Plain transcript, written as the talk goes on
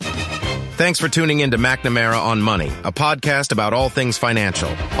Thanks for tuning in to McNamara on Money, a podcast about all things financial.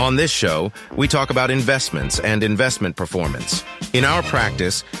 On this show, we talk about investments and investment performance. In our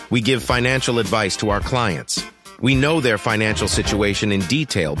practice, we give financial advice to our clients. We know their financial situation in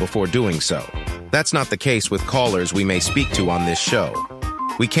detail before doing so. That's not the case with callers we may speak to on this show.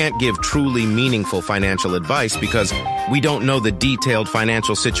 We can't give truly meaningful financial advice because we don't know the detailed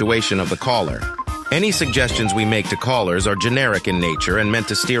financial situation of the caller. Any suggestions we make to callers are generic in nature and meant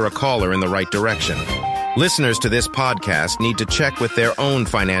to steer a caller in the right direction. Listeners to this podcast need to check with their own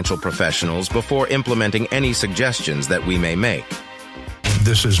financial professionals before implementing any suggestions that we may make.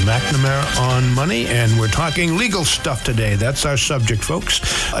 This is McNamara on Money, and we're talking legal stuff today. That's our subject, folks.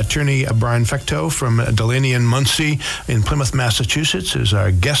 Attorney Brian Fecteau from Delaney & Muncie in Plymouth, Massachusetts is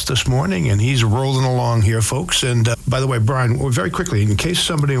our guest this morning, and he's rolling along here, folks. And by the way, Brian, very quickly, in case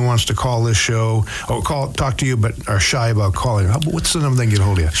somebody wants to call this show or talk to you but are shy about calling, what's the number they can get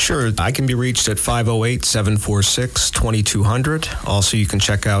hold of you? Sure. I can be reached at 508-746-2200. Also, you can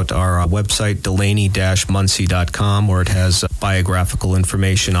check out our website, delaney-muncie.com, where it has biographical information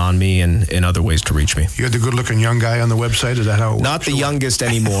on me and other ways to reach me. You're the good-looking young guy on the website? Is that how it works? Not the youngest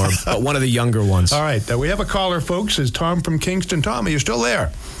anymore, but one of the younger ones. All right. We have a caller, folks. It's Tom from Kingston. Tom, are you still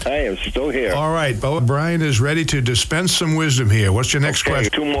there? I am still here. All right. Well, Brian is ready to dispense some wisdom here. What's your next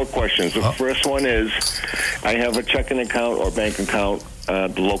question? Two more questions. The first one is, I have a checking account or bank account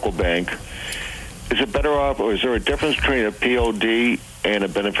at the local bank. Is it better off, or is there a difference between a POD and a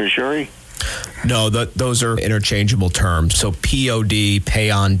beneficiary? No, those are interchangeable terms. So POD,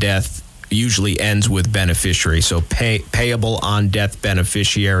 pay on death, usually ends with beneficiary. So payable on death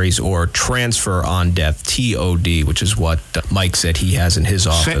beneficiaries, or transfer on death, TOD, which is what Mike said he has in his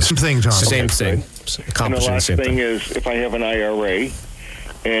office. Same thing, Tom. Same thing. And the last thing is, if I have an IRA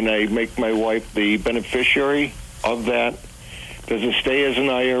and I make my wife the beneficiary of that, does it stay as an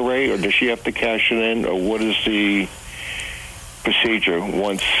IRA, or does she have to cash it in, or what is the procedure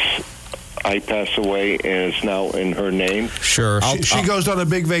once I pass away and it's now in her name? Sure. She goes on a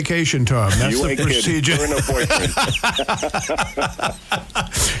big vacation, Tom. That's you the procedure. Her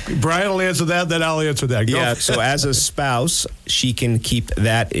and Brian will answer that, then I'll answer that. Yeah, so as a spouse, she can keep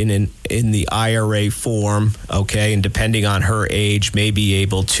that in the IRA form, okay, and depending on her age, may be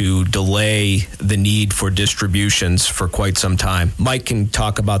able to delay the need for distributions for quite some time. Mike can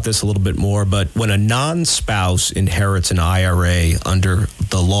talk about this a little bit more, but when a non-spouse inherits an IRA under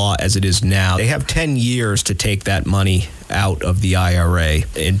the law as it is now, they have 10 years to take that money out of the IRA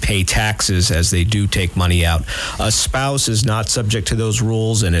and pay taxes as they do take money out. A spouse is not subject to those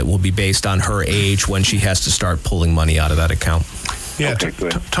rules, and it will be based on her age when she has to start pulling money out of that account. Yeah,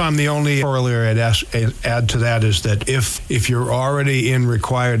 Tom, the only corollary I'd add to that is that if you're already in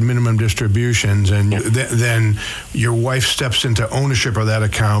required minimum distributions and then your wife steps into ownership of that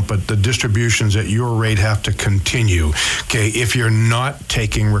account, but the distributions at your rate have to continue. Okay, if you're not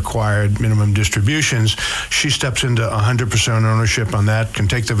taking required minimum distributions, she steps into 100% ownership on that, can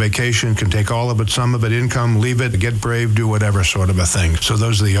take the vacation, can take all of it, some of it income, leave it, get brave, do whatever sort of a thing. So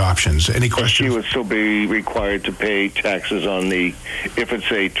those are the options. Any questions? She would still be required to pay taxes on if it's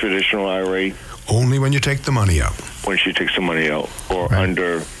a traditional IRA? Only when you take the money out. When she takes the money out, or right.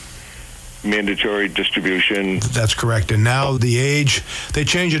 Under mandatory distribution. That's correct. And now the age, they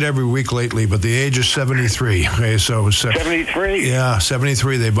change it every week lately, but the age is 73. Okay, so 73? Yeah,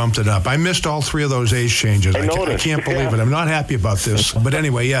 73, they bumped it up. I missed all three of those age changes. I can't believe it. I'm not happy about this. But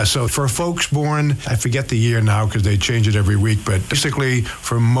anyway, yeah, so for folks born, I forget the year now because they change it every week, but basically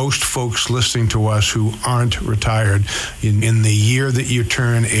for most folks listening to us who aren't retired, in the year that you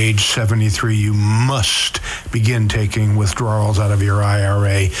turn age 73, you must begin taking withdrawals out of your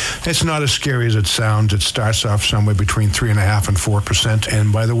IRA. It's not as scary as it sounds. It starts off somewhere between 3.5% and 4%.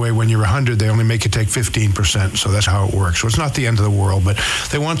 And by the way, when you're 100, they only make you take 15%. So that's how it works. So it's not the end of the world, but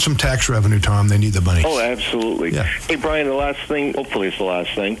they want some tax revenue, Tom. They need the money. Oh, absolutely. Yeah. Hey, Brian, the last thing, hopefully it's the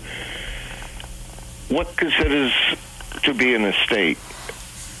last thing. What considers to be an estate?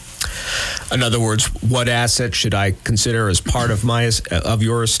 In other words, what asset should I consider as part of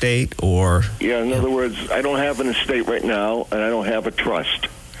your estate, or? Yeah, in other words, I don't have an estate right now, and I don't have a trust.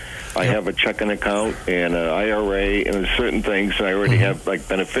 I have a checking account and an IRA and certain things, and I already have like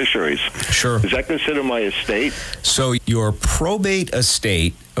beneficiaries. Sure. Is that considered my estate? So your probate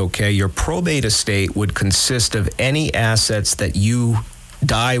estate, okay, your probate estate would consist of any assets that you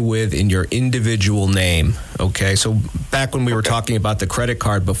die with in your individual name. Okay, so back when we were talking about the credit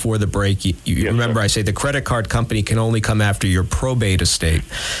card before the break, you remember I say the credit card company can only come after your probate estate.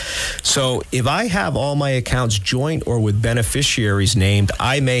 So if I have all my accounts joint or with beneficiaries named,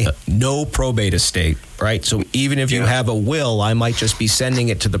 I may have no probate estate, right? So even if you have a will, I might just be sending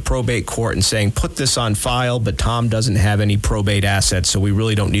it to the probate court and saying, put this on file, but Tom doesn't have any probate assets, so we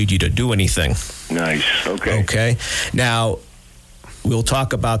really don't need you to do anything. Nice. Okay. Now, we'll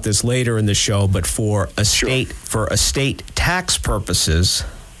talk about this later in the show, but for estate tax purposes,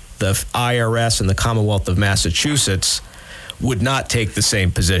 the IRS and the Commonwealth of Massachusetts would not take the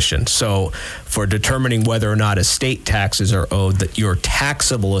same position. So for determining whether or not estate taxes are owed, that your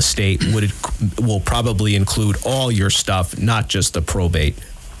taxable estate will probably include all your stuff, not just the probate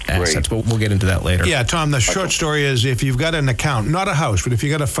assets. But we'll get into that later. Yeah, Tom, the short story is if you've got an account, not a house, but if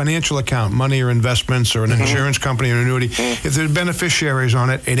you've got a financial account, money or investments or an insurance company or an annuity, if there's beneficiaries on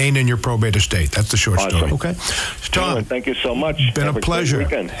it, it ain't in your probate estate. That's the short story. Okay? Tom, thank you so much. Been a pleasure.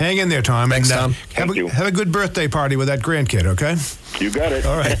 Hang in there, Tom. Thanks, Tom. Have a good birthday party with that grandkid, okay? You got it.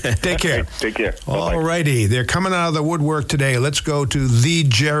 All right. Take care. Take care. All righty. They're coming out of the woodwork today. Let's go to the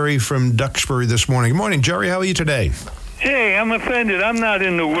Jerry from Duxbury this morning. Good morning, Jerry. How are you today? Hey, I'm offended. I'm not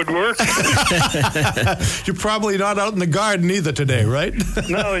in the woodwork. You're probably not out in the garden either today, right?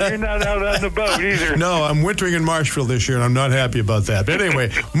 No, you're not out on the boat either. No, I'm wintering in Marshfield this year, and I'm not happy about that. But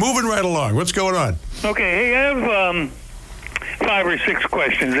anyway, moving right along. What's going on? Okay, hey, I have 5 or 6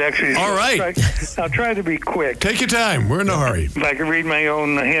 questions, actually. All right. I'll try to be quick. Take your time. We're in a hurry. If I can read my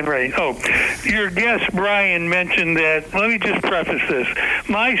own handwriting. Oh, your guest, Brian, mentioned that. Let me just preface this.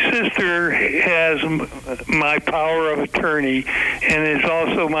 My sister has my power of attorney and is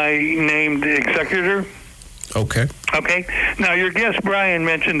also my named executor. Okay. Now, your guest, Brian,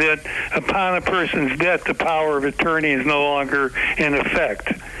 mentioned that upon a person's death, the power of attorney is no longer in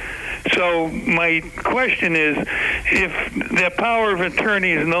effect. So my question is, if that power of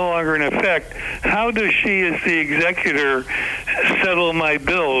attorney is no longer in effect, how does she, as the executor, settle my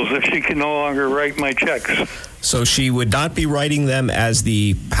bills if she can no longer write my checks? So she would not be writing them as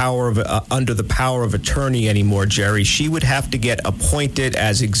the power of under the power of attorney anymore, Jerry. She would have to get appointed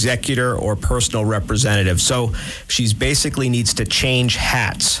as executor or personal representative. So she's basically needs to change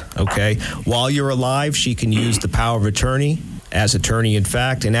hats, okay? While you're alive, she can use the power of attorney as attorney in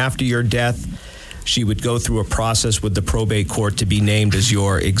fact, and after your death, she would go through a process with the probate court to be named as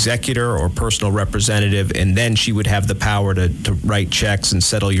your executor or personal representative, and then she would have the power to write checks and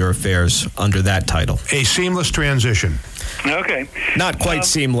settle your affairs under that title. A seamless transition. Okay. Not quite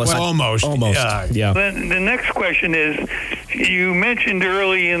seamless. Well, almost. Yeah. The next question is, you mentioned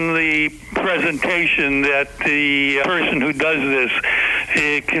early in the presentation that the person who does this,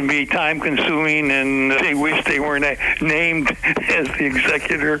 it can be time-consuming, and they wish they weren't named as the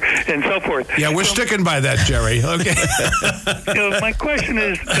executor and so forth. Yeah, we're sticking by that, Jerry. Okay. My question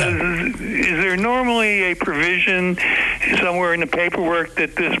is there normally a provision somewhere in the paperwork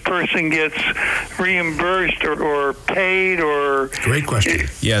that this person gets reimbursed or paid or... Great question.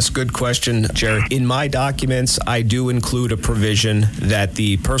 Yes, good question, Jerry. In my documents, I do include a provision that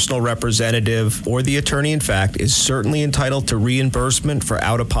the personal representative or the attorney, in fact, is certainly entitled to reimbursement for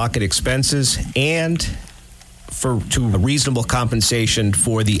out-of-pocket expenses and to a reasonable compensation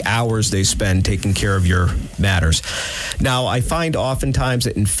for the hours they spend taking care of your matters. Now, I find oftentimes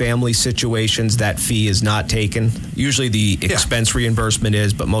that in family situations that fee is not taken. Usually the expense reimbursement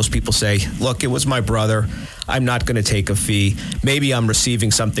is, but most people say, look, it was my brother. I'm not going to take a fee. Maybe I'm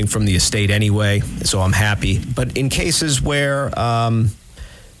receiving something from the estate anyway, so I'm happy. But in cases where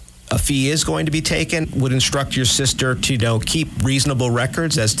a fee is going to be taken, would instruct your sister to keep reasonable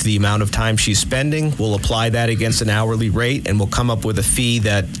records as to the amount of time she's spending. We'll apply that against an hourly rate, and we'll come up with a fee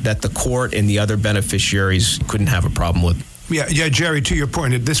that the court and the other beneficiaries couldn't have a problem with. Yeah, Jerry, to your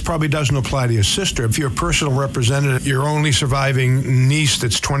point, this probably doesn't apply to your sister. If you're a personal representative, your only surviving niece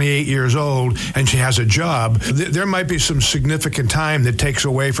that's 28 years old and she has a job, there might be some significant time that takes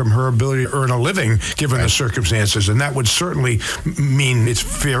away from her ability to earn a living given the circumstances, and that would certainly mean it's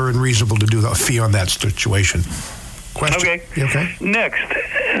fair and reasonable to do a fee on that situation. Question? Okay. Next,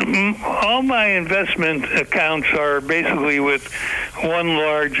 all my investment accounts are basically with one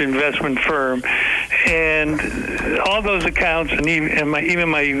large investment firm, and all those accounts and even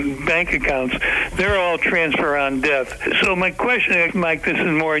my bank accounts, they're all transfer on death. So my question, Mike, this is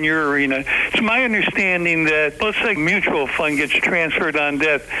more in your arena. It's my understanding that, let's say mutual fund gets transferred on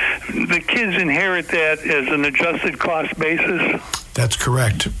death, the kids inherit that as an adjusted cost basis? That's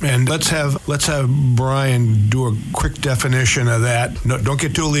correct. And let's have Brian do a quick definition of that. No, don't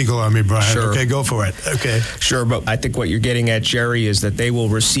get too legal on me, Brian. Sure. Okay, go for it. Okay. Sure, but I think what you're getting at, Jerry, is that they will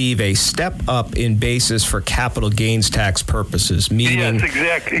receive a step up in basis for capital gains tax purposes. Meaning, yes,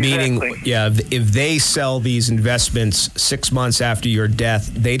 exactly. If they sell these investments 6 months after your death,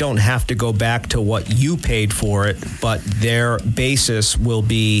 they don't have to go back to what you paid for it, but their basis will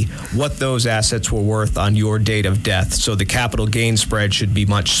be what those assets were worth on your date of death. So the capital gains spread should be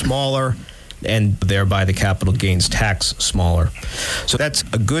much smaller, and thereby the capital gains tax smaller. So that's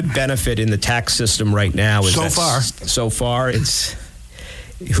a good benefit in the tax system right now. So far, it's,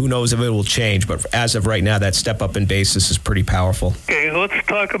 who knows if it will change, but as of right now, that step up in basis is pretty powerful. Okay, let's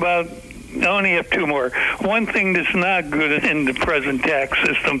talk about, I only have two more. One thing that's not good in the present tax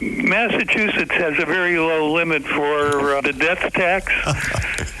system, Massachusetts has a very low limit for the death tax.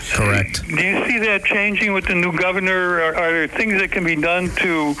 Correct. Do you see that changing with the new governor? Are there things that can be done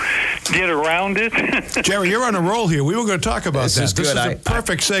to get around it? Jerry, you're on a roll here. We were going to talk about this. This is a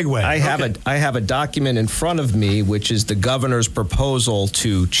perfect segue. I have a document in front of me, which is the governor's proposal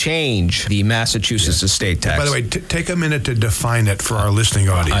to change the Massachusetts estate tax. By the way, take a minute to define it for our listening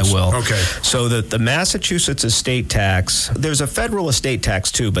audience. I will. Okay. So the Massachusetts estate tax, there's a federal estate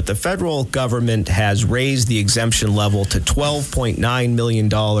tax too, but the federal government has raised the exemption level to $12.9 million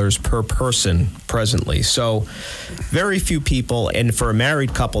per person presently. So very few people, and for a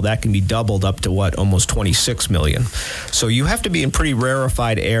married couple, that can be doubled up to almost 26 million. So you have to be in pretty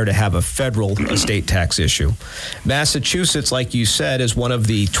rarefied air to have a federal estate tax issue. Massachusetts, like you said, is one of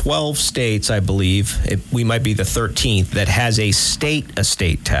the 12 states, I believe, we might be the 13th, that has a state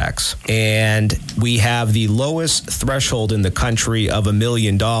estate tax. And we have the lowest threshold in the country of $1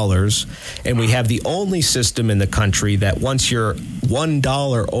 million. And we have the only system in the country that once you're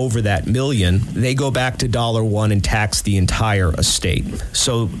 $1 over that million, they go back to $1 and tax the entire estate.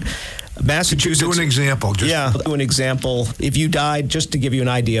 So Massachusetts. Do an example. Do an example. If you died, just to give you an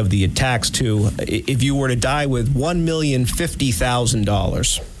idea of the tax too, if you were to die with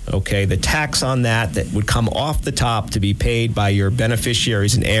 $1,050,000, okay, the tax on that would come off the top to be paid by your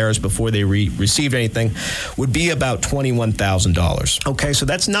beneficiaries and heirs before they received anything would be about $21,000. Okay, so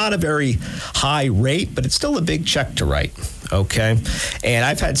that's not a very high rate, but it's still a big check to write. Okay, and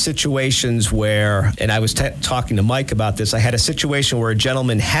I've had situations where, and I was talking to Mike about this, I had a situation where a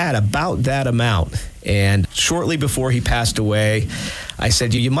gentleman had about that amount. And shortly before he passed away, I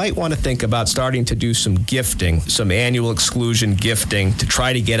said, you might want to think about starting to do some gifting, some annual exclusion gifting to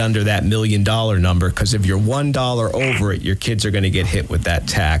try to get under that $1 million number, because if you're $1 over it, your kids are going to get hit with that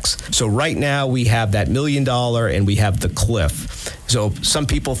tax. So right now we have that $1 million and we have the cliff. So some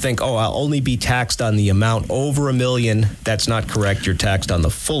people think, I'll only be taxed on the amount over $1 million. That's not correct. You're taxed on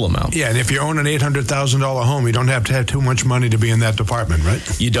the full amount. Yeah, and if you own an $800,000 home, you don't have to have too much money to be in that department, right?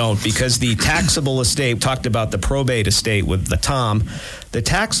 You don't, because the taxable estate, talked about the probate estate with the Tom. The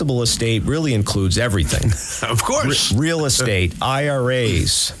taxable estate really includes everything. Of course. Real estate,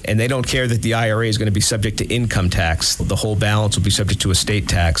 IRAs, and they don't care that the IRA is going to be subject to income tax. The whole balance will be subject to estate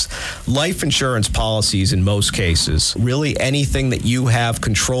tax. Life insurance policies in most cases. Really anything that you have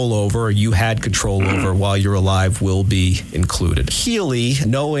control over or you had control over while you're alive will be included. Healy,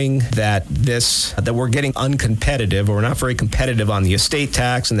 knowing that we're getting uncompetitive, or we're not very competitive on the estate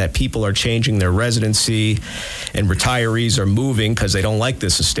tax, and that people are changing their residency and retirees are moving because they don't like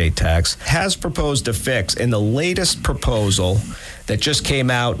this estate tax, has proposed a fix. And the latest proposal that just came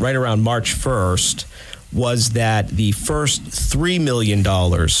out right around March 1st was that the first $3 million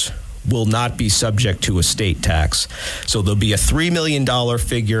will not be subject to estate tax. So there'll be a $3 million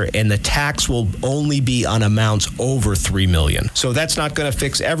figure, and the tax will only be on amounts over $3 million. So that's not going to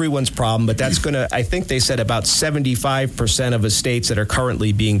fix everyone's problem, but that's going to, I think they said about 75% of estates that are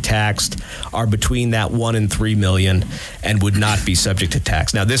currently being taxed are between that 1 and 3 million and would not be subject to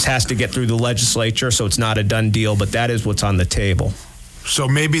tax. Now, this has to get through the legislature, so it's not a done deal, but that is what's on the table. So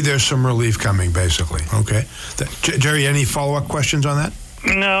maybe there's some relief coming, basically. Okay. Jerry, any follow-up questions on that?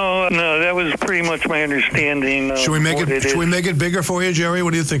 No, that was pretty much my understanding. Should we make it bigger for you, Jerry?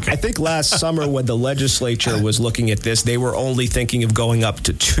 What do you think? I think last summer when the legislature was looking at this, they were only thinking of going up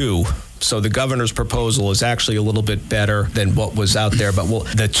to 2. So the governor's proposal is actually a little bit better than what was out there, but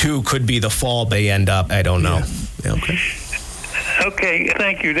the 2 could be the fall they end up. I don't know. Yeah. Okay. Okay,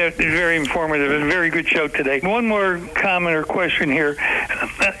 thank you. That's very informative. A very good show today. One more comment or question here.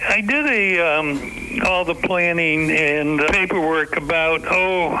 I did all the planning and paperwork about,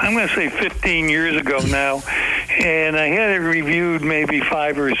 I'm going to say 15 years ago now, and I had it reviewed maybe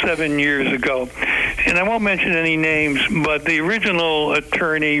 5 or 7 years ago. and I won't mention any names, but the original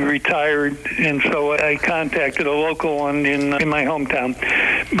attorney retired, and so I contacted a local one in my hometown.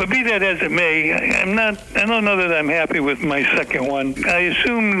 But be that as it may, I don't know that I'm happy with my second one. I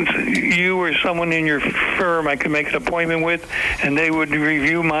assume you or someone in your firm I could make an appointment with, and they would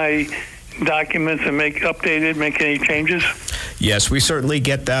review my documents and make any changes? Yes, we certainly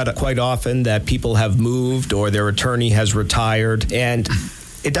get that quite often, that people have moved or their attorney has retired, and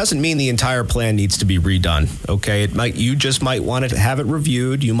it doesn't mean the entire plan needs to be redone, okay? You just might want to have it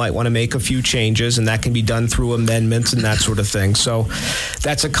reviewed. You might want to make a few changes, and that can be done through amendments and that sort of thing. So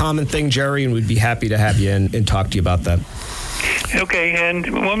that's a common thing, Jerry, and we'd be happy to have you in and talk to you about that. Okay,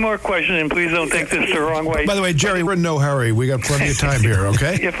 and one more question, and please don't take this the wrong way. By the way, Jerry, we're in no hurry. We got plenty of time here,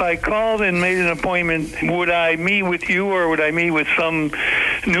 okay? If I called and made an appointment, would I meet with you or would I meet with some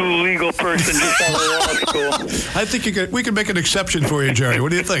new legal person just out of law school? I think we could make an exception for you, Jerry. What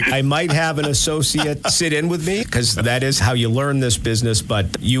do you think? I might have an associate sit in with me, because that is how you learn this business, but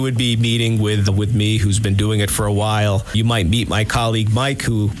you would be meeting with me, who's been doing it for a while. You might meet my colleague, Mike,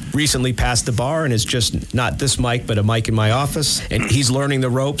 who recently passed the bar and is just not this Mike, but a Mike in my office. And he's learning the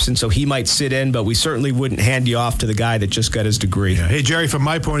ropes, and so he might sit in, but we certainly wouldn't hand you off to the guy that just got his degree. Yeah. Hey, Jerry, from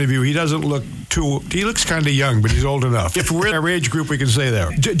my point of view, he doesn't look he looks kind of young, but he's old enough. If we're in our age group, we can say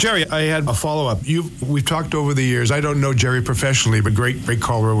that. Jerry, I had a follow-up. We've talked over the years. I don't know Jerry professionally, but great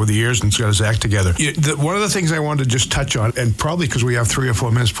caller over the years, and he's got his act together. One of the things I wanted to just touch on, and probably because we have 3 or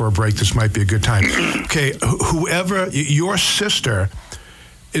 4 minutes for a break, this might be a good time. Okay, whoever, your sister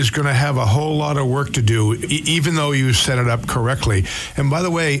is going to have a whole lot of work to do, even though you set it up correctly. And by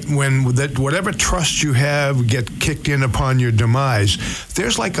the way, when whatever trust you have get kicked in upon your demise,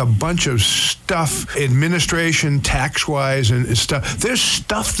 there's like a bunch of stuff, administration, tax-wise and stuff. There's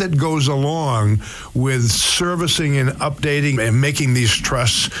stuff that goes along with servicing and updating and making these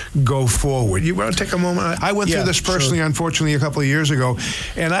trusts go forward. You want to take a moment? I went through this personally, unfortunately, a couple of years ago,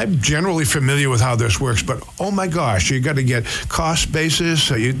 and I'm generally familiar with how this works, but oh my gosh, you got to get cost basis,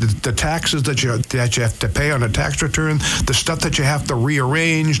 the taxes that you have to pay on a tax return, the stuff that you have to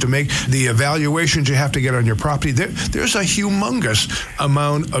rearrange to make the evaluations you have to get on your property. There's a humongous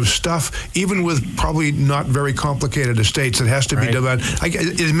amount of stuff, even with probably not very complicated estates, that has to be done.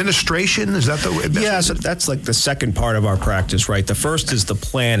 Administration, is that the... Yeah, so that's like the second part of our practice, right? The first is the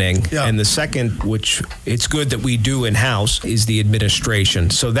planning, and the second, which it's good that we do in-house, is the administration.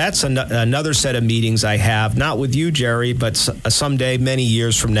 So that's another set of meetings I have, not with you, Jerry, but someday, many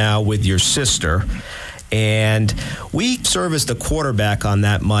years from now, with your sister. And we serve as the quarterback on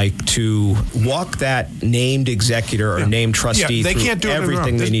that, Mike, to walk that named executor or named trustee they through can't do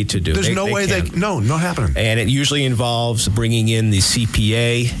everything they need to do. There's no way not happening. And it usually involves bringing in the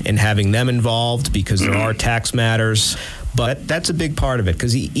CPA and having them involved, because there are tax matters. But that's a big part of it,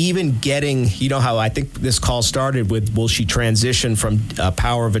 because even getting, you know how I think this call started with, will she transition from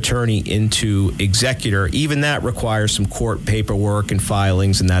power of attorney into executor? Even that requires some court paperwork and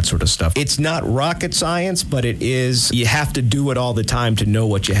filings and that sort of stuff. It's not rocket science, but it is, you have to do it all the time to know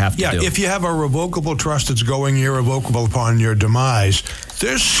what you have to do. Yeah, if you have a revocable trust that's going irrevocable upon your demise,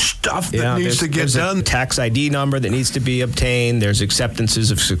 there's stuff that needs to get done. A tax ID number that needs to be obtained. There's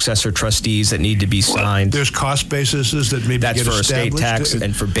acceptances of successor trustees that need to be signed. There's cost basis that maybe that's for estate tax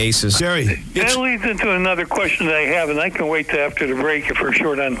and for basis. Jerry, that leads into another question that I have, and I can wait till after the break if we're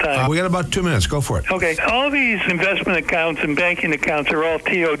short on time. We got about 2 minutes. Go for it. Okay. All these investment accounts and banking accounts are all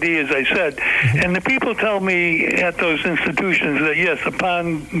TOD, as I said. And the people tell me at those institutions that, yes,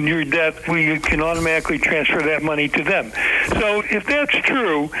 upon your death, we can automatically transfer that money to them. So if that's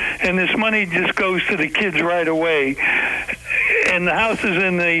true, and this money just goes to the kids right away, and the house is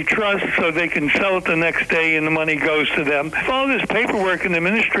in the trust so they can sell it the next day and the money goes to them. If all this paperwork and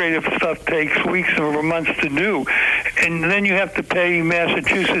administrative stuff takes weeks or months to do, and then you have to pay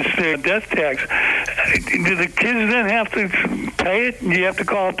Massachusetts their death tax, do the kids then have to pay it? Do you have to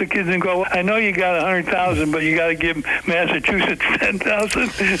call up the kids and go, I know you got $100,000, but you got to give Massachusetts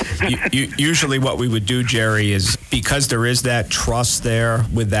 $10,000? Usually what we would do, Jerry, is because there is that trust there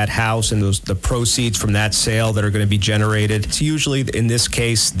with that house and the proceeds from that sale that are going to be generated, it's usually, in this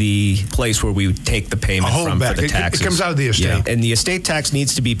case, the place where we would take the payment from for the taxes. It comes out of the estate. Yeah. And the estate tax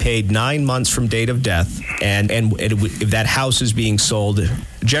needs to be paid 9 months from date of death. And if that house is being sold,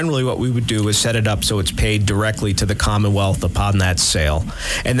 generally what we would do is set it up so it's paid directly to the Commonwealth upon that sale.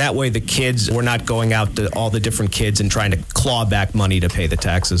 And that way the kids, we're not going out to all the different kids and trying to claw back money to pay the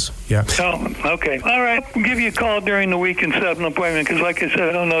taxes. Yeah. Oh, okay. All right. I'll give you a call during the week and set up an appointment, because like I said,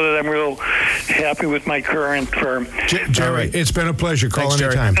 I don't know that I'm real happy with my current firm. Jerry, it's been a pleasure. Call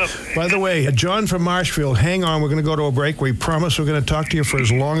anytime. By the way, John from Marshfield, hang on. We're going to go to a break. We promise we're going to talk to you for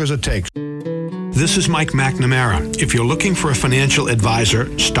as long as it takes. This is Mike McNamara. If you're looking for a financial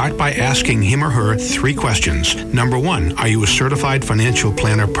advisor, start by asking him or her 3 questions. Number 1, are you a certified financial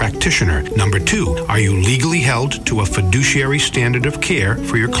planner practitioner? Number 2, are you legally held to a fiduciary standard of care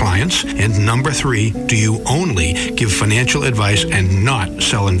for your clients? And number 3, do you only give financial advice and not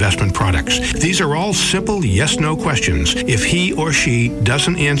sell investment products? These are all simple yes-no questions. If he or she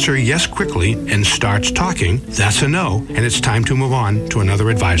doesn't answer yes quickly and starts talking, that's a no, and it's time to move on to another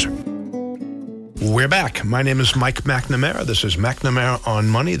advisor. We're back. My name is Mike McNamara. This is McNamara on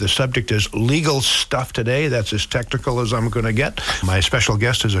Money. The subject is legal stuff today. That's as technical as I'm going to get. My special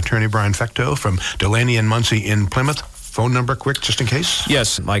guest is attorney Brian Fecteau from Delaney and Muncie in Plymouth. Phone number quick, just in case.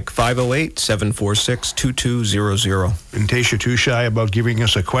 Yes, Mike, 508-746-2200. In case you're too shy about giving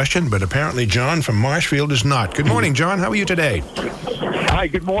us a question, but apparently John from Marshfield is not. Good morning, John. How are you today? Hi,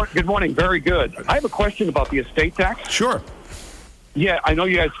 good morning. Very good. I have a question about the estate tax. Sure. Yeah, I know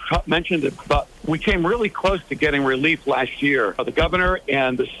you guys mentioned it, but we came really close to getting relief last year. The governor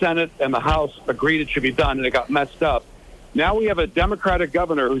and the Senate and the House agreed it should be done, and it got messed up. Now we have a Democratic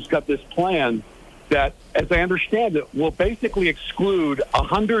governor who's got this plan that, as I understand it, will basically exclude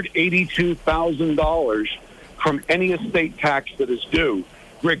 $182,000 from any estate tax that is due,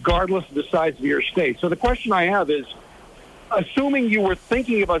 regardless of the size of your estate. So the question I have is, assuming you were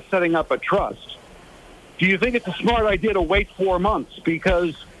thinking about setting up a trust, do you think it's a smart idea to wait 4 months?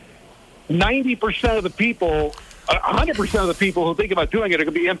 Because 90% of the people, 100% of the people who think about doing it are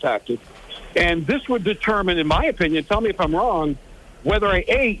going to be impacted. And this would determine, in my opinion, tell me if I'm wrong, whether I,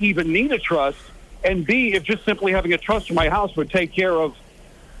 A, even need a trust, and B, if just simply having a trust in my house would take care of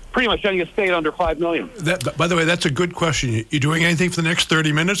pretty much any estate under $5 million. By the way, that's a good question. You doing anything for the next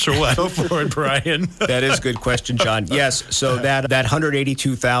 30 minutes or what? Go for it, Brian. That is a good question, John. Yes, so that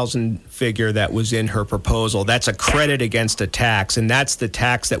 $182,000 figure that was in her proposal, that's a credit against a tax, and that's the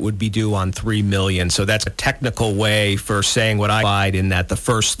tax that would be due on $3 million. So that's a technical way for saying what I lied in that the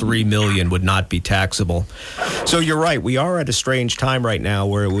first $3 million would not be taxable. So you're right. We are at a strange time right now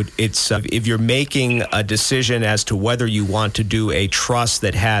where if you're making a decision as to whether you want to do a trust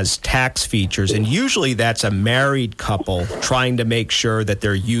that has tax features, and usually that's a married couple trying to make sure that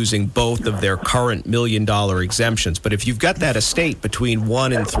they're using both of their current $1 million exemptions. But if you've got that estate between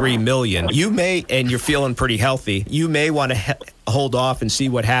 $1 and $3 million, you may, and you're feeling pretty healthy, you may want to hold off and see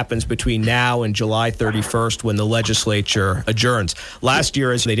what happens between now and July 31st when the legislature adjourns. Last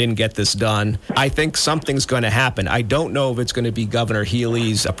year, as they didn't get this done, I think something's going to happen. I don't know if it's going to be Governor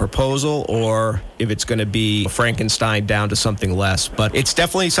Healy's proposal or if it's going to be Frankenstein down to something less. But it's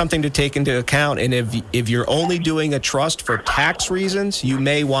definitely something to take into account. And if you're only doing a trust for tax reasons, you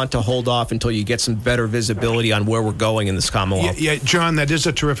may want to hold off until you get some better visibility on where we're going in this Commonwealth. Yeah, John, that is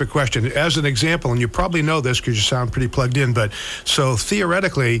a terrific question. As an example, and you probably know this because you sound pretty plugged in, but so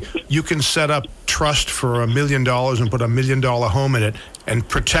theoretically, you can set up trust for $1 million and put $1 million home in it and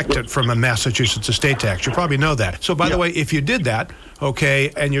protect it from a Massachusetts estate tax. You probably know that. So by the way, if you did that,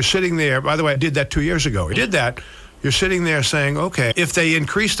 okay, and you're sitting there, by the way, I did that 2 years ago. You did that. You're sitting there saying, okay, if they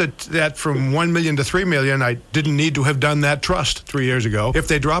increased that from $1 million to $3 million, I didn't need to have done that trust 3 years ago. If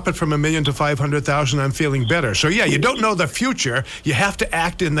they drop it from $1 million to $500,000, I'm feeling better. So yeah, you don't know the future. You have to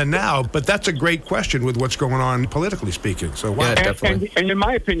act in the now. But that's a great question with what's going on politically speaking. So wow. Yeah, definitely. And in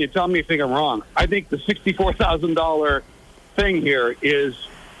my opinion, tell me if you think I'm wrong. I think the $64,000 thing here is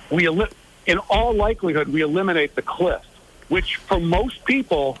in all likelihood we eliminate the cliff, which for most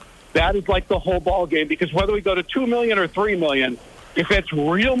people, that is like the whole ball game, because whether we go to $2 million or $3 million, if it's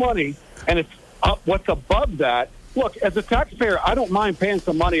real money and it's what's above that, look, as a taxpayer, I don't mind paying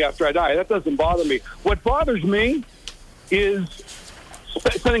some money after I die. That doesn't bother me. What bothers me is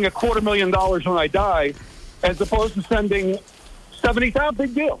sending $250,000 when I die, as opposed to sending $70,000,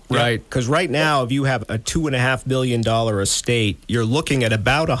 big deal. Right, because right now, if you have a $2.5 million estate, you're looking at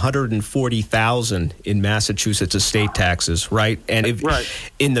about $140,000 in Massachusetts estate taxes, right? And if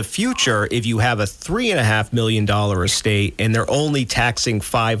in the future, if you have a $3.5 million estate and they're only taxing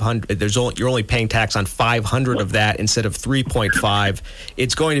 $500, you're only paying tax on $500 of that instead of $3.5.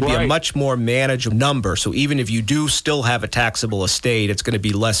 It's going to be a much more manageable number. So even if you do still have a taxable estate, it's going to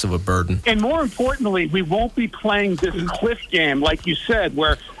be less of a burden. And more importantly, we won't be playing this cliff game, like you said,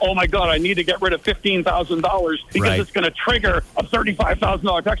 where, oh my God, I need to get rid of $15,000 because it's going to trigger a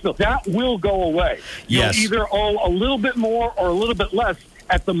 $35,000 tax bill. That will go away. Yes. You'll either owe a little bit more or a little bit less.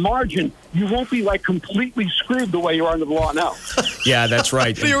 At the margin, you won't be like completely screwed the way you are under the law now. Yeah, that's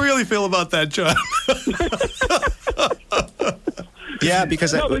right. How do you really feel about that, John? Yeah,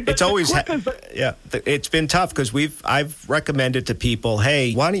 because it's always it's been tough because I've recommended to people,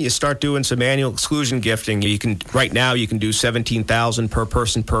 hey, why don't you start doing some annual exclusion gifting? You can right now you can do $17,000 per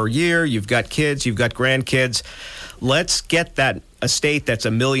person per year. You've got kids, you've got grandkids. Let's get that estate that's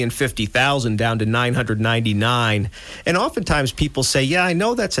 $1,050,000 down to $999,000. And oftentimes people say, yeah, I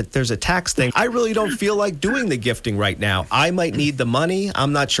know there's a tax thing. I really don't feel like doing the gifting right now. I might need the money.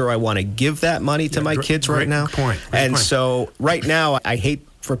 I'm not sure I want to give that money to my kids right now. Great point. So right now, I hate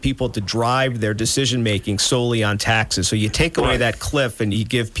for people to drive their decision-making solely on taxes. So you take away that cliff and you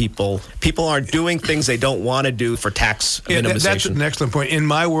give people aren't doing things they don't want to do for tax minimization. That's an excellent point. In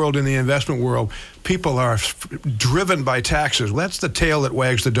my world, in the investment world, people are driven by taxes. That's the tail that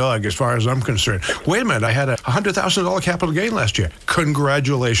wags the dog as far as I'm concerned. Wait a minute, I had a $100,000 capital gain last year.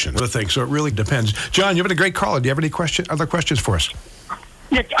 Congratulations. The thing. So it really depends. John, you've been a great caller. Do you have any other questions for us?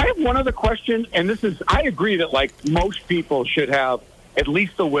 Yeah, I have one other question, and I agree that like most people should have at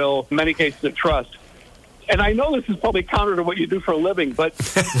least a will, in many cases a trust. And I know this is probably counter to what you do for a living, but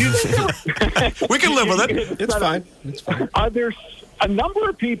we can live with it. It's fine. There's a number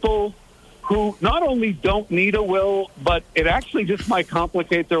of people who not only don't need a will, but it actually just might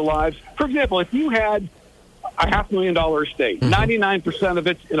complicate their lives. For example, if you had a $500,000 estate, 99% of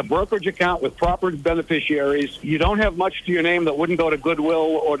it's in a brokerage account with proper beneficiaries. You don't have much to your name that wouldn't go to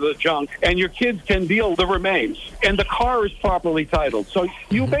Goodwill or to the junk, and your kids can deal the remains. And the car is properly titled. So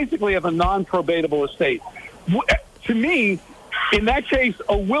you basically have a non-probatable estate. To me, in that case,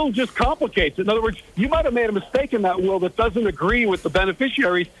 a will just complicates. In other words, you might have made a mistake in that will that doesn't agree with the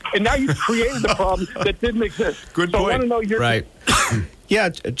beneficiaries, and now you've created a problem that didn't exist. Good point. I want to know your right. Yeah,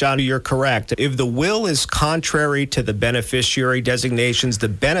 John, you're correct. If the will is contrary to the beneficiary designations,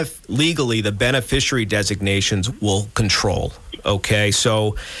 legally the beneficiary designations will control. Okay,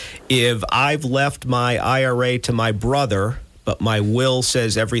 so if I've left my IRA to my brother, but my will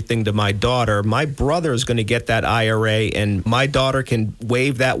says everything to my daughter, my brother is going to get that IRA, and my daughter can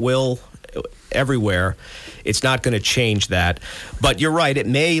waive that will everywhere. It's not going to change that. But you're right, it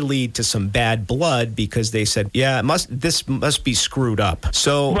may lead to some bad blood because they said, yeah, this must be screwed up.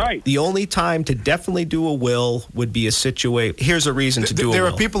 So The only time to definitely do a will would be a situation. Here's a reason to do a will. There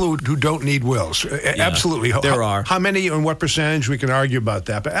are people who don't need wills. Absolutely. There are. How many and what percentage? We can argue about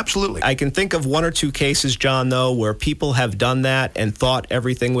that, but absolutely. I can think of one or two cases, John, though, where people have done that and thought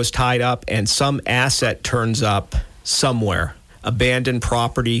everything was tied up and some asset turns up somewhere. Abandoned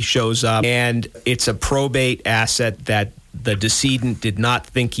property shows up, and it's a probate asset that the decedent did not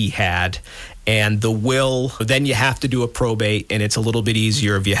think he had. And the will, then you have to do a probate, and it's a little bit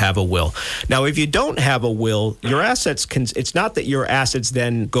easier if you have a will. Now, if you don't have a will, your assets it's not that your assets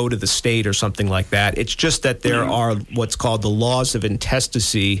then go to the state or something like that. It's just that there are what's called the laws of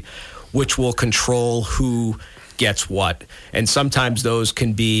intestacy, which will control who gets what. And sometimes those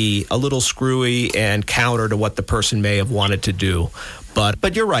can be a little screwy and counter to what the person may have wanted to do.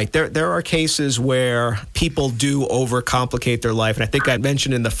 But you're right. There are cases where people do overcomplicate their life. And I think I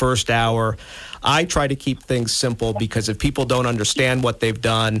mentioned in the first hour, I try to keep things simple because if people don't understand what they've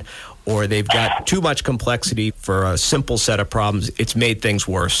done or they've got too much complexity for a simple set of problems, it's made things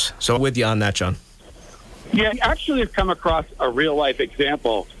worse. So with you on that, John. Yeah, actually I've come across a real-life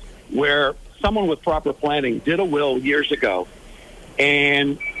example where someone with proper planning did a will years ago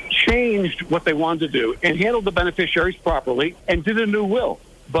and changed what they wanted to do and handled the beneficiaries properly and did a new will.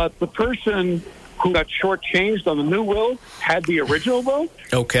 But the person who got shortchanged on the new will had the original will.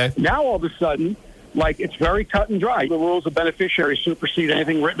 Okay. Now all of a sudden, like, it's very cut and dry. The rules of beneficiaries supersede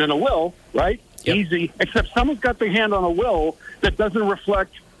anything written in a will, right? Yep. Easy. Except someone's got their hand on a will that doesn't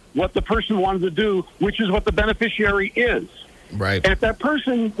reflect what the person wanted to do, which is what the beneficiary is. Right. And if that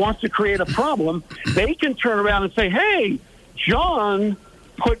person wants to create a problem, they can turn around and say, hey, John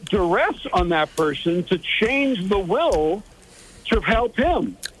put duress on that person to change the will to help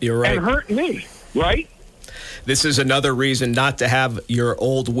him. You're right. And hurt me, right? This is another reason not to have your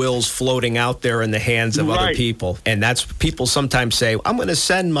old wills floating out there in the hands of other people. And that's, people sometimes say, I'm going to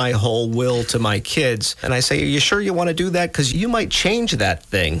send my whole will to my kids. And I say, are you sure you want to do that? Because you might change that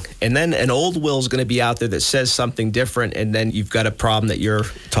thing. And then an old will is going to be out there that says something different. And then you've got a problem that you're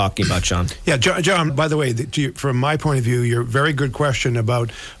talking about, John. Yeah, John, by the way, from my point of view, your very good question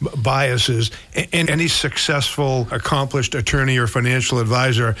about biases. And any successful, accomplished attorney or financial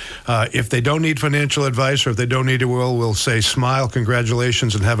advisor, if they don't need financial advice or if they don't need a will, we'll say smile,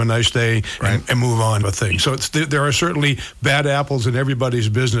 congratulations, and have a nice day, and move on with things. So there are certainly bad apples in everybody's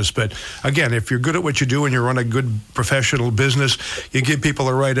business. But again, if you're good at what you do and you run a good professional business, you give people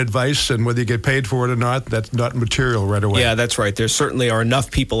the right advice, and whether you get paid for it or not, that's not material right away. Yeah, that's right. There certainly are enough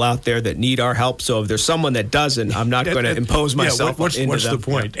people out there that need our help. So if there's someone that doesn't, I'm not going to impose myself what's the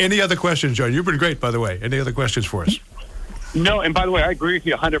point? Any other questions, John? You've been great, by the way. Any other questions for us? No, and by the way, I agree with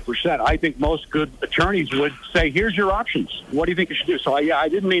you 100%. I think most good attorneys would say, here's your options. What do you think you should do? So, I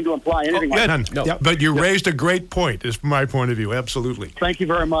didn't mean to imply anything like that. No. Yeah, but you raised a great point, is my point of view. Absolutely. Thank you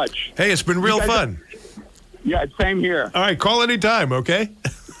very much. Hey, it's been real fun. Yeah, same here. All right, call anytime, okay?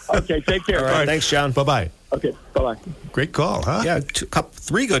 Okay, take care. All right, thanks, John. Bye-bye. Okay, bye-bye. Great call, huh? Yeah,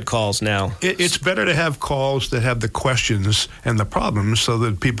 3 good calls now. It's better to have calls that have the questions and the problems so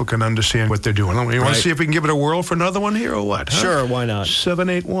that people can understand what they're doing. You want to see if we can give it a whirl for another one here or what? Huh? Sure, why not?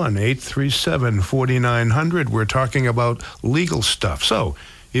 781-837-4900. We're talking about legal stuff. So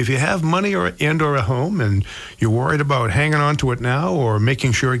if you have money or a home and you're worried about hanging on to it now or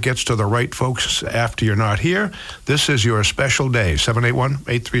making sure it gets to the right folks after you're not here, this is your special day,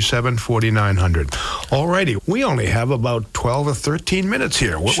 781-837-4900. All righty, we only have about 12 or 13 minutes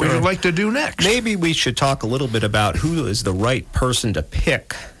here. What would you like to do next? Maybe we should talk a little bit about who is the right person to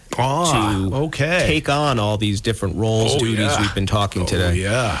pick to take on all these different roles, duties we've been talking today.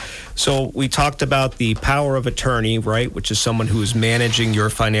 Yeah. So we talked about the power of attorney, right, which is someone who is managing your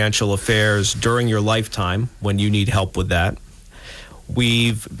financial affairs during your lifetime when you need help with that.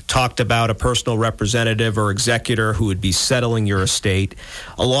 We've talked about a personal representative or executor who would be settling your estate.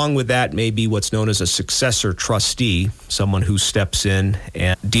 Along with that may be what's known as a successor trustee, someone who steps in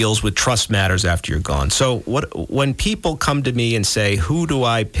and deals with trust matters after you're gone. So when people come to me and say, who do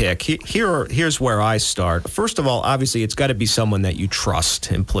I pick? Here's where I start. First of all, obviously, it's got to be someone that you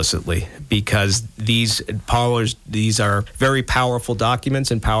trust implicitly, because these are very powerful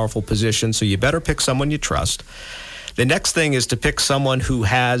documents and powerful positions, so you better pick someone you trust. The next thing is to pick someone who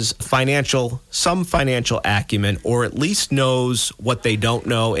has some financial acumen, or at least knows what they don't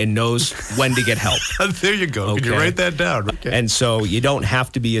know and knows when to get help. There you go. Okay. Can you write that down? Okay. And so you don't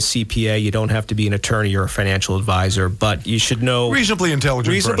have to be a CPA, you don't have to be an attorney or a financial advisor, but you should know reasonably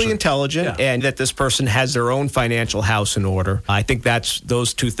intelligent, and that this person has their own financial house in order. I think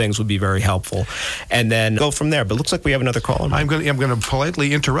those two things would be very helpful, and then go from there. But it looks like we have another caller. I'm going to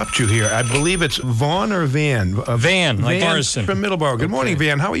politely interrupt you here. I believe it's Vaughn or Van. Van, like Morrison. From Middleborough. Good morning,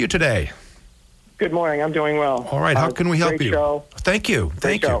 Van. How are you today? Good morning. I'm doing well. All right. How can we help you? Show. Thank you.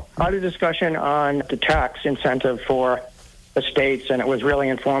 Thank you. I had a discussion on the tax incentive for estates, and it was really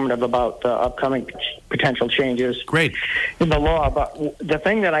informative about the upcoming potential changes Great. in the law. But the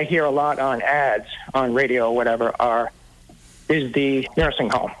thing that I hear a lot on ads, on radio or whatever, is the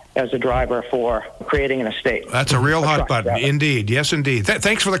nursing home as a driver for creating an estate. That's a real hot button. Indeed. Yes, indeed.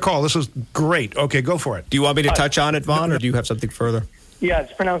 Thanks for the call. This is great. Okay, go for it. Do you want me to touch on it, Vaughn, or do you have something further? Yeah,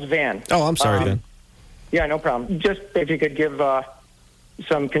 it's pronounced Van. Oh, I'm sorry, Van. Yeah, no problem. Just if you could give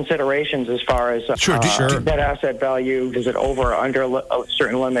some considerations as far as sure. net asset value, is it over or under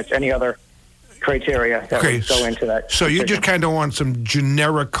certain limits, any other criteria that would go into that. So you just kind of want some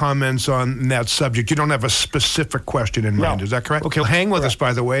generic comments on that subject. You don't have a specific question in mind. Is that correct? Okay, hang with us,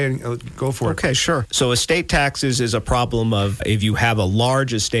 by the way, and go for it. Okay, sure. So estate taxes is a problem of if you have a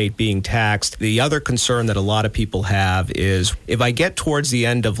large estate being taxed. The other concern that a lot of people have is if I get towards the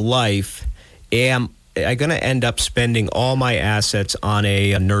end of life, am I going to end up spending all my assets on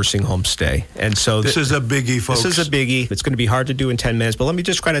a nursing home stay? And so this is a biggie, folks. This is a biggie. It's going to be hard to do in 10 minutes, but let me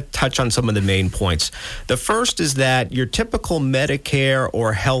just kind of touch on some of the main points. The first is that your typical Medicare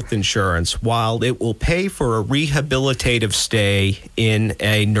or health insurance, while it will pay for a rehabilitative stay in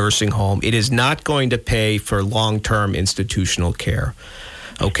a nursing home, it is not going to pay for long-term institutional care.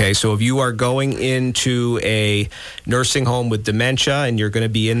 Okay, so if you are going into a nursing home with dementia and you're going to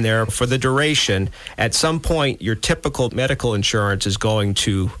be in there for the duration, at some point your typical medical insurance is going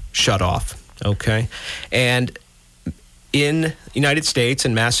to shut off. Okay, and in the United States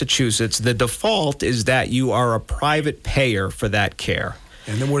and Massachusetts, the default is that you are a private payer for that care.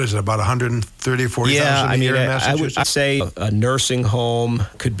 And then what is it, about $130,000 or $140,000 a year in Massachusetts? I would say a nursing home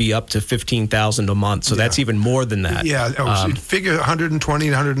could be up to $15,000 a month, so that's even more than that. Yeah, figure $120,000,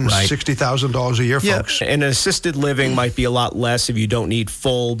 $160,000 a year, folks. And an assisted living might be a lot less if you don't need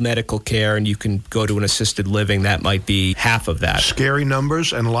full medical care and you can go to an assisted living. That might be half of that. Scary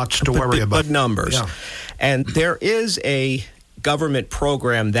numbers and lots to worry about. Big numbers. Yeah. And there is a government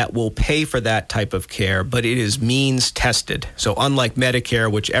program that will pay for that type of care, but it is means tested. So unlike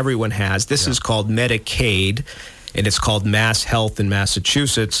Medicare, which everyone has, this is called Medicaid, and it's called Mass Health in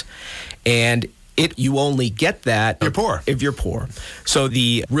Massachusetts. And You only get that if you're poor. So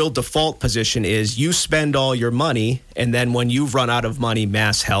the real default position is you spend all your money, and then when you've run out of money,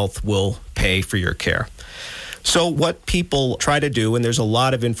 Mass Health will pay for your care. So what people try to do, and there's a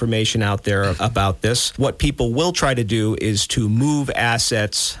lot of information out there about this, what people will try to do is to move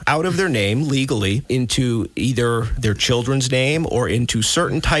assets out of their name legally into either their children's name or into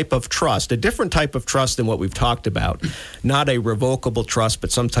certain type of trust, a different type of trust than what we've talked about, not a revocable trust,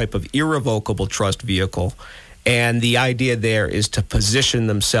 but some type of irrevocable trust vehicle. And the idea there is to position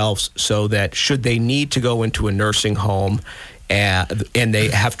themselves so that should they need to go into a nursing home and they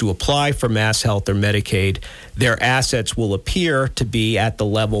have to apply for Mass Health or Medicaid, their assets will appear to be at the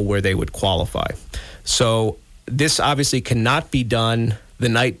level where they would qualify. So this obviously cannot be done the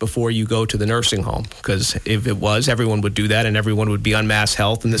night before you go to the nursing home, because if it was, everyone would do that and everyone would be on Mass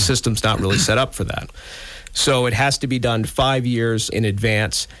Health, and the system's not really set up for that. So it has to be done 5 years in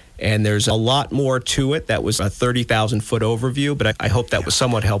advance. And there's a lot more to it. That was a 30,000-foot overview, but I hope that was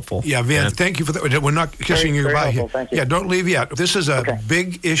somewhat helpful. Yeah, Van, thank you for that. We're not kissing you goodbye here. Thank you. Yeah, don't leave yet. This is a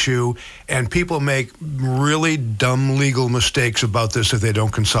big issue, and people make really dumb legal mistakes about this if they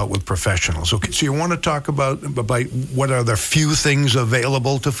don't consult with professionals. Okay, so you want to talk about what are the few things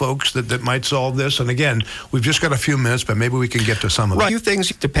available to folks that might solve this? And again, we've just got a few minutes, but maybe we can get to some of them. Right, a few things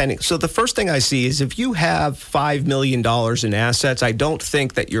depending. So the first thing I see is if you have $5 million in assets, I don't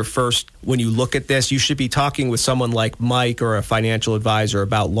think that you're first, when you look at this, you should be talking with someone like Mike or a financial advisor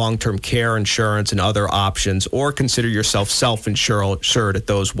about long-term care insurance and other options, or consider yourself self-insured at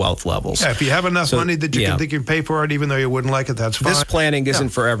those wealth levels. Yeah, if you have enough money that you can pay for it, even though you wouldn't like it, that's fine. This planning isn't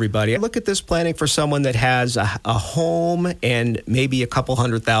for everybody. I look at this planning for someone that has a home and maybe a couple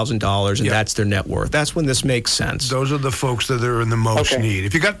 $100,000, and that's their net worth. That's when this makes sense. Those are the folks that are in the most need.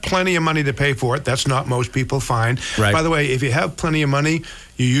 If you got plenty of money to pay for it, that's not most people find. Right. By the way, if you have plenty of money,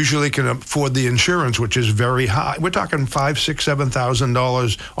 you usually can afford the insurance, which is very high. We're talking $5,000, $6,000,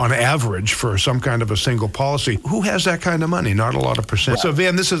 $7,000 on average for some kind of a single policy. Who has that kind of money? Not a lot of percent. So,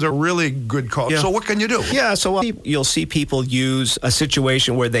 Van, this is a really good call. Yeah. So what can you do? Yeah, so you'll see people use a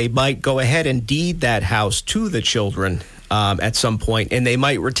situation where they might go ahead and deed that house to the children at some point, and they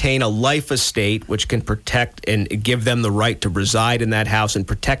might retain a life estate which can protect and give them the right to reside in that house and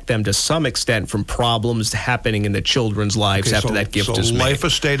protect them to some extent from problems happening in the children's lives after that gift is made. So life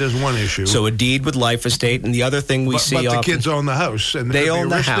estate is one issue. So a deed with life estate, and the other thing we see often... But the kids own the house, and they own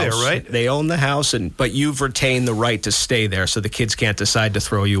the house, there, right? They own the house, but you've retained the right to stay there, so the kids can't decide to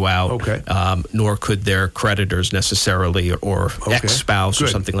throw you out, nor could their creditors necessarily, or ex-spouse or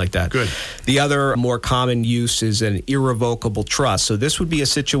something like that. Good. The other more common use is an irrevocable trust. So this would be a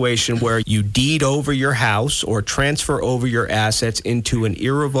situation where you deed over your house or transfer over your assets into an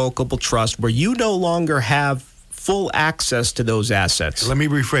irrevocable trust where you no longer have full access to those assets. Let me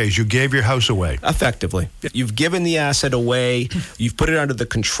rephrase. You gave your house away. Effectively. You've given the asset away. You've put it under the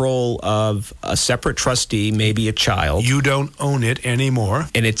control of a separate trustee, maybe a child. You don't own it anymore.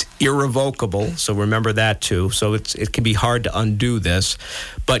 And it's irrevocable, so remember that too. So it can be hard to undo this.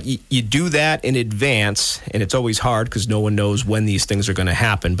 But you do that in advance, and it's always hard because no one knows when these things are going to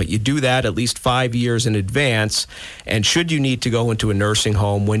happen. But you do that at least 5 years in advance. And should you need to go into a nursing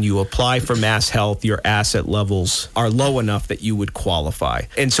home, when you apply for Mass Health, your asset levels are low enough that you would qualify.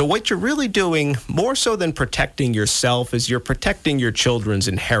 And so what you're really doing, more so than protecting yourself, is you're protecting your children's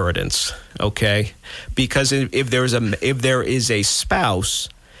inheritance, okay? Because if there is a spouse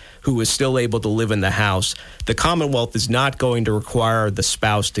who is still able to live in the house, the Commonwealth is not going to require the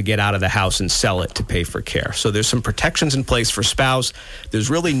spouse to get out of the house and sell it to pay for care. So there's some protections in place for spouse.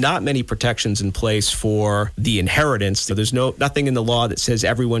 There's really not many protections in place for the inheritance. So there's nothing in the law that says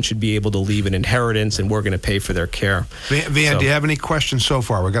everyone should be able to leave an inheritance and we're going to pay for their care. Van, do you have any questions so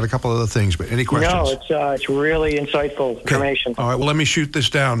far? We've got a couple other things, but any questions? No, it's really insightful information. All right, well, let me shoot this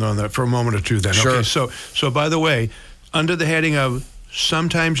down on that for a moment or two then. Sure. Okay, so by the way, under the heading of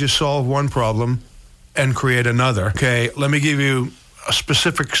sometimes you solve one problem and create another. Okay, let me give you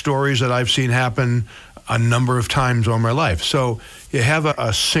specific stories that I've seen happen a number of times over my life. So you have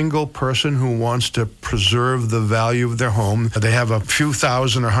a single person who wants to preserve the value of their home. They have a few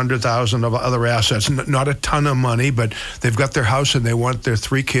thousand or 100,000 of other assets, not a ton of money, but they've got their house and they want their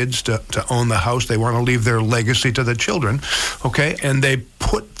 3 kids to own the house. They want to leave their legacy to the children, okay? And they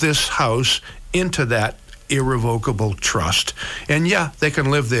put this house into that irrevocable trust. And they can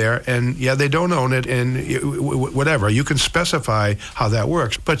live there, and they don't own it, and whatever. You can specify how that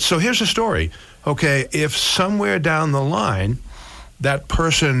works. But so here's the story. Okay, if somewhere down the line that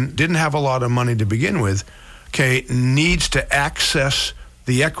person didn't have a lot of money to begin with, needs to access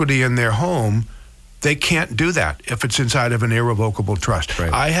the equity in their home They can't do that if it's inside of an irrevocable trust.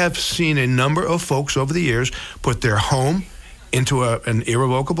 Right. I have seen a number of folks over the years put their home into an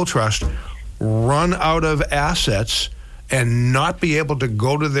irrevocable trust, run out of assets, and not be able to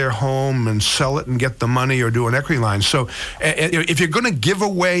go to their home and sell it and get the money or do an equity line. So if you're going to give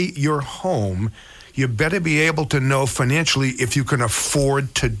away your home, you better be able to know financially if you can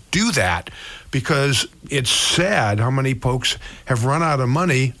afford to do that, because it's sad how many folks have run out of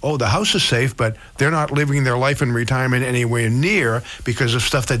money. Oh, the house is safe, but they're not living their life in retirement anywhere near because of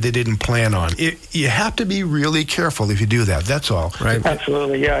stuff that they didn't plan on. You have to be really careful if you do that. That's all. Right.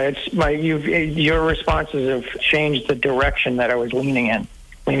 Absolutely, yeah. Your responses have changed the direction that I was leaning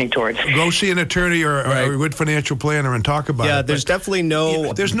towards. Go see an attorney or a good financial planner and talk about it. Yeah, there's definitely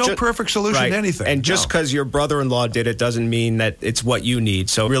there's no perfect solution to anything. And just because your brother-in-law did it doesn't mean that it's what you need.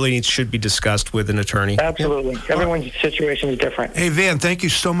 So it really should be discussed with an attorney. Absolutely. Everyone's situation is different. Hey, Van, thank you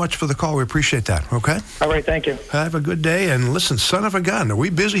so much for the call. We appreciate that, okay? All right, thank you. Have a good day. And listen, son of a gun, are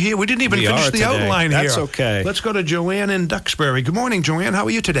we busy here? We didn't even finish the outline here. That's okay. Let's go to Joanne in Duxbury. Good morning, Joanne. How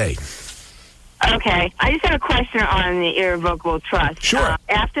are you today? Okay. I just have a question on the irrevocable trust. Sure.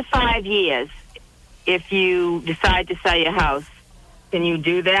 After 5 years, if you decide to sell your house, can you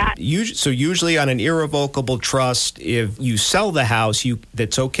do that? So usually on an irrevocable trust, if you sell the house,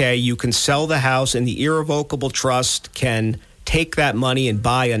 that's okay. You can sell the house, and the irrevocable trust can take that money and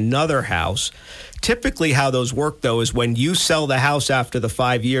buy another house. Typically how those work, though, is when you sell the house after the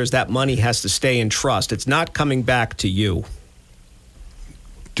 5 years, that money has to stay in trust. It's not coming back to you.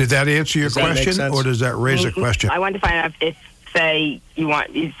 Did that answer your question, or does that raise a question? I wanted to find out if, say, you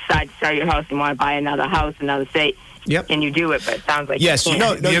decide to sell your house and want to buy another house, another state. Yep. Can you do it? But it sounds like yes. you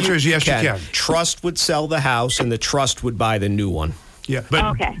can't. The answer is yes, you can. Trust would sell the house, and the trust would buy the new one. Yeah, but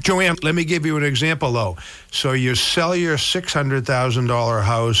okay. Joanne, let me give you an example, though. So you sell your $600,000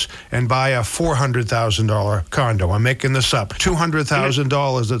 house and buy a $400,000 condo. I'm making this up.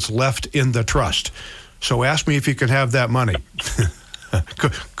 $200,000 that's left in the trust. So ask me if you can have that money.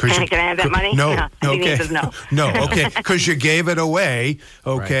 Can I have that money? No. Okay. No. No. Okay. Because you gave it away.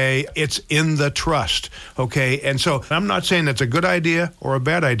 Okay. Right. It's in the trust. Okay. And so I'm not saying that's a good idea or a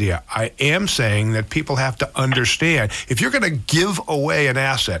bad idea. I am saying that people have to understand if you're going to give away an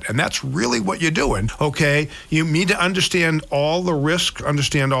asset, and that's really what you're doing. Okay. You need to understand all the risk,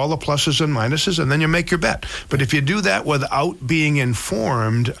 understand all the pluses and minuses, and then you make your bet. But if you do that without being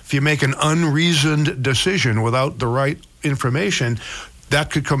informed, if you make an unreasoned decision without the right information,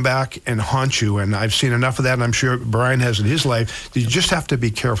 that could come back and haunt you. And I've seen enough of that, and I'm sure Brian has in his life. You just have to be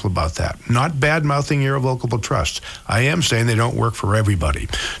careful about that. Not bad-mouthing irrevocable trusts. I am saying they don't work for everybody.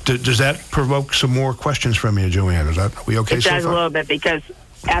 Does that provoke some more questions from you, Joanne? Are we okay so far? It does a little bit, because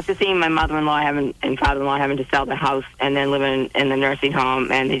after seeing my mother-in-law and father-in-law having to sell the house and then living in the nursing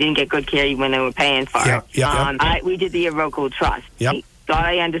home, and they didn't get good care when they were paying for it. We did the irrevocable trust. Yep. Thought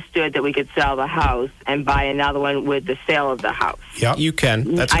I understood that we could sell the house and buy another one with the sale of the house. Yeah, you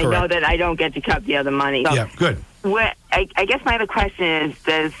can. That's correct. I know that I don't get to cut the other money. So good. I guess my other question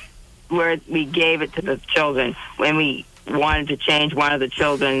is, where we gave it to the children, when we wanted to change one of the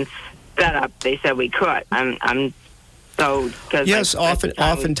children's setup, they said we could. Yes,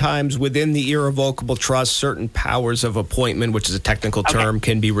 oftentimes within the irrevocable trust, certain powers of appointment, which is a technical term,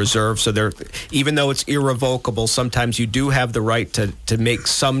 can be reserved. So even though it's irrevocable, sometimes you do have the right to make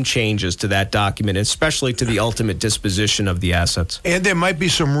some changes to that document, especially to the ultimate disposition of the assets. And there might be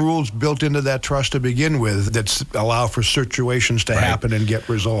some rules built into that trust to begin with that allow for situations to happen and get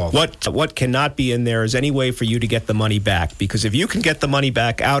resolved. What cannot be in there is any way for you to get the money back, because if you can get the money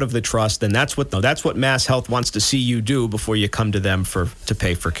back out of the trust, then that's what Mass Health wants to see you do before you come to them to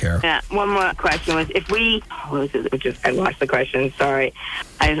pay for care. Yeah. One more question was, I lost the question. Sorry.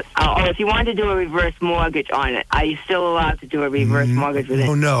 If you wanted to do a reverse mortgage on it, are you still allowed to do a reverse mortgage with it?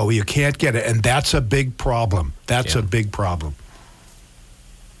 Oh, no, you can't get it, and that's a big problem. That's a big problem.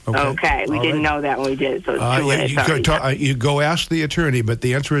 Okay. We didn't know that when we did it, so it's too late. You go ask the attorney, but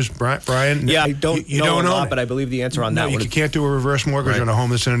the answer is, Brian. Yeah, I don't know a lot, but I believe the answer on that one. You can't do a reverse mortgage on a home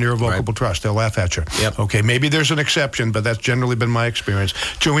that's in an irrevocable trust. They'll laugh at you. Yep. Okay, maybe there's an exception, but that's generally been my experience.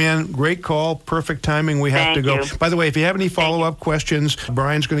 Joanne, great call. Perfect timing. We have to go. You. By the way, if you have any follow-up questions,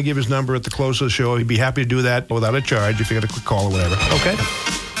 Brian's going to give his number at the close of the show. He'd be happy to do that without a charge if you get a quick call or whatever. Okay?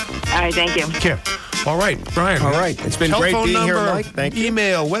 All right, thank you. Okay. All right, Brian. All right. It's been great being here, Mike. Thank you.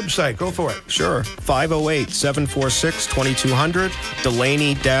 Email, website. Go for it. Sure. 508-746-2200,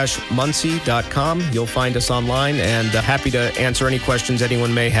 Delaney-Muncie.com. You'll find us online, and happy to answer any questions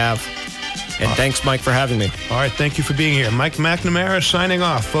anyone may have. And thanks, Mike, for having me. All right. Thank you for being here. Mike McNamara signing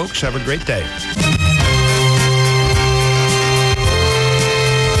off. Folks, have a great day.